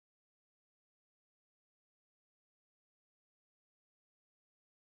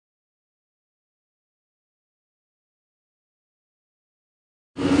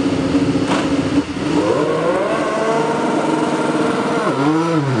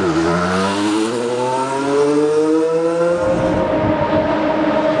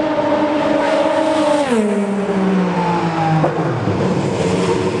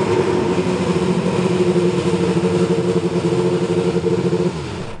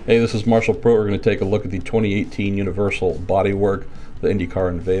Hey, this is Marshall Pruett. We're going to take a look at the 2018 Universal Bodywork the IndyCar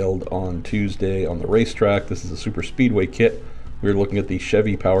unveiled on Tuesday on the racetrack. This is a superspeedway kit. We're looking at the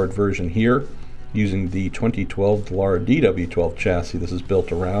Chevy-powered version here using the 2012 Dallara DW12 chassis this is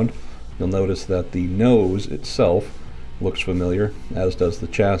built around. You'll notice that the nose itself looks familiar, as does the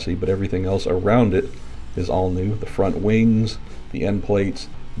chassis, but everything else around it is all new. The front wings, the end plates,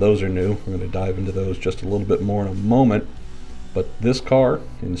 those are new. We're going to dive into those just a little bit more in a moment. But this car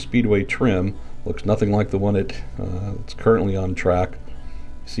in Speedway trim looks nothing like the one it's currently on track. You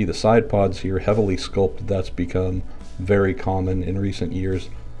see the side pods here heavily sculpted. That's become very common in recent years.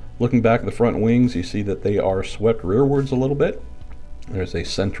 Looking back at the front wings, you see that they are swept rearwards a little bit. There's a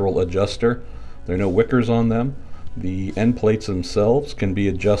central adjuster. There are no wickers on them. The end plates themselves can be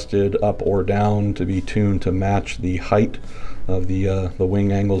adjusted up or down to be tuned to match the height of the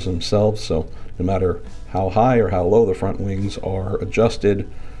wing angles themselves. So no matter how high or how low the front wings are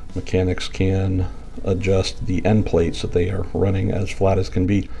adjusted, mechanics can adjust the end plates so they are running as flat as can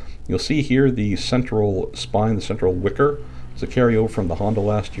be. You'll see here the central spine, the central wicker. It's a carryover from the Honda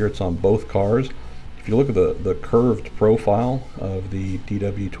last year. It's on both cars. If you look at the curved profile of the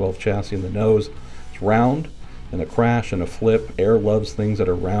DW12 chassis in the nose, it's round. In a crash and a flip, air loves things that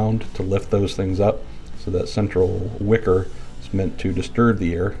are round to lift those things up. So that central wicker is meant to disturb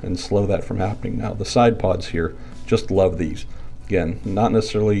the air and slow that from happening. Now the side pods here, just love these. Again, not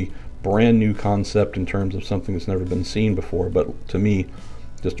necessarily brand new concept in terms of something that's never been seen before, but to me,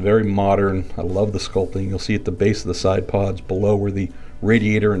 just very modern. I love the sculpting. You'll see at the base of the side pods below where the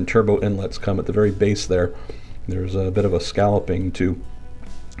radiator and turbo inlets come, at the very base there, there's a bit of a scalloping to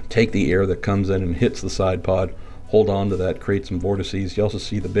take the air that comes in and hits the side pod, hold on to that, create some vortices. You also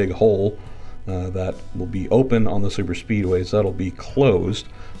see the big hole that will be open on the super speedways. That'll be closed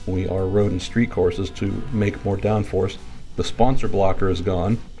when we are road and street courses to make more downforce. The sponsor blocker is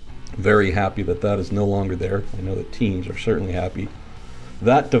gone. Very happy that that is no longer there. I know that teams are certainly happy.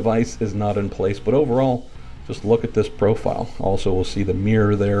 That device is not in place, but overall, just look at this profile. Also, we'll see the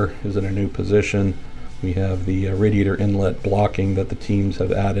mirror there is in a new position. We have the radiator inlet blocking that the teams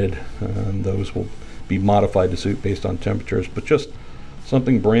have added. Those will be modified to suit based on temperatures, but just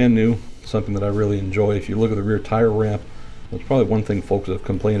something brand new, something that I really enjoy. If you look at the rear tire ramp, that's probably one thing folks have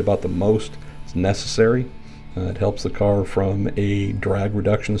complained about the most. It's necessary. It helps the car from a drag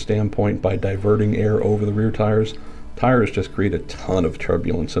reduction standpoint by diverting air over the rear tires. Tires just create a ton of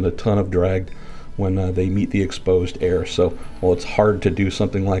turbulence and a ton of drag when they meet the exposed air. So while it's hard to do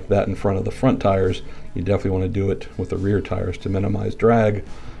something like that in front of the front tires, you definitely want to do it with the rear tires to minimize drag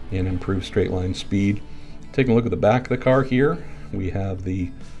and improve straight line speed. Taking a look at the back of the car here, we have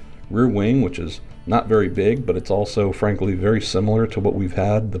the rear wing, which is not very big, but it's also frankly very similar to what we've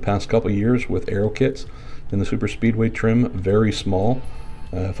had the past couple years with aero kits in the super speedway trim. Very small.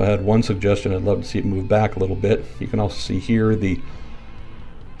 If I had one suggestion, I'd love to see it move back a little bit. You can also see here the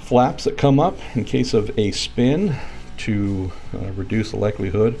flaps that come up in case of a spin to reduce the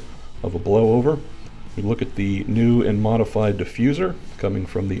likelihood of a blowover. We look at the new and modified diffuser coming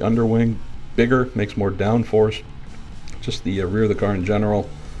from the underwing. Bigger, makes more downforce. Just the rear of the car in general.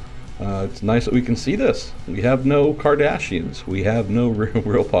 It's nice that we can see this. We have no Kardashians. We have no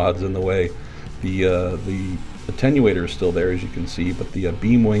wheel pods in the way. The attenuator is still there, as you can see, but the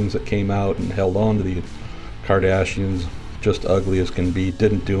beam wings that came out and held on to the Kardashians, just ugly as can be,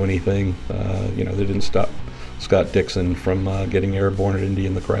 didn't do anything. They didn't stop Scott Dixon from getting airborne at Indy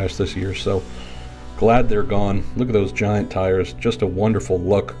in the crash this year, so glad they're gone. Look at those giant tires, just a wonderful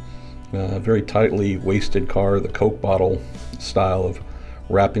look. Very tightly waisted car, the Coke bottle style of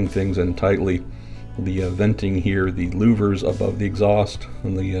wrapping things in tightly. The venting here, the louvers above the exhaust,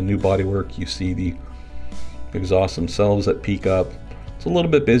 and the new bodywork, you see the exhausts themselves that peak up. It's a little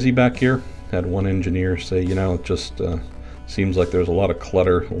bit busy back here. Had one engineer say, it just seems like there's a lot of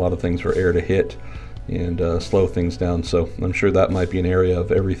clutter, a lot of things for air to hit and slow things down. So I'm sure that might be an area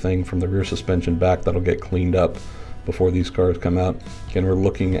of everything from the rear suspension back that'll get cleaned up before these cars come out. Again, we're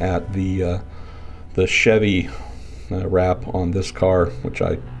looking at the Chevy wrap on this car, which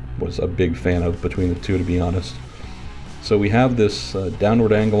I was a big fan of between the two, to be honest. So we have this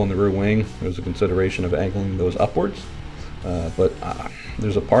downward angle on the rear wing. There's a consideration of angling those upwards, but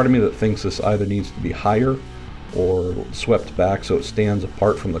there's a part of me that thinks this either needs to be higher or swept back so it stands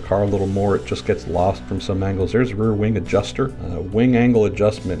apart from the car a little more. It just gets lost from some angles. There's a rear wing adjuster. Wing angle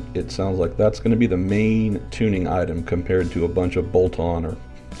adjustment, it sounds like that's going to be the main tuning item compared to a bunch of bolt-on or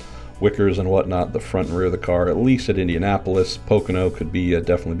wickers and whatnot, the front and rear of the car. At least at Indianapolis, Pocono could be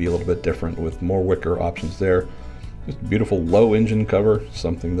definitely be a little bit different with more wicker options there. Just a beautiful low engine cover,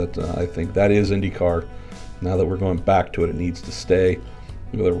 something that I think that is IndyCar. Now that we're going back to it, it needs to stay.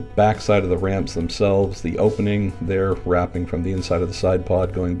 The back side of the ramps themselves, the opening there wrapping from the inside of the side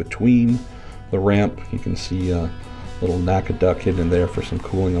pod going between the ramp. You can see a little NACA duct hidden in there for some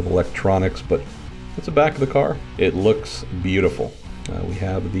cooling of electronics, but that's the back of the car. It looks beautiful. We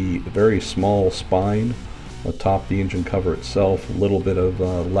have the very small spine atop the engine cover itself, a little bit of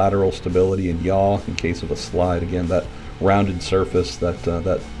lateral stability and yaw in case of a slide. Again, that rounded surface,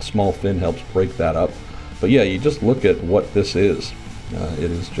 that small fin helps break that up. But yeah, you just look at what this is.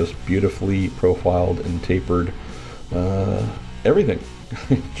 It is just beautifully profiled and tapered. Everything.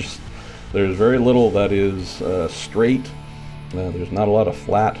 There's very little that is straight. There's not a lot of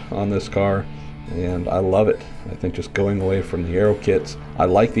flat on this car, and I love it. I think just going away from the aero kits, I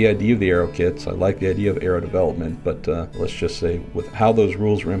like the idea of the aero kits, I like the idea of aero development, but let's just say with how those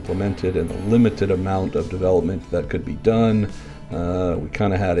rules were implemented and the limited amount of development that could be done, we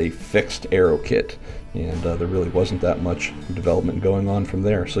kind of had a fixed aero kit, and there really wasn't that much development going on from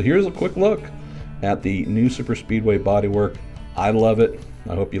there. So here's a quick look at the new Super Speedway bodywork. I love it.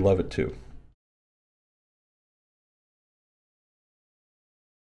 I hope you love it too.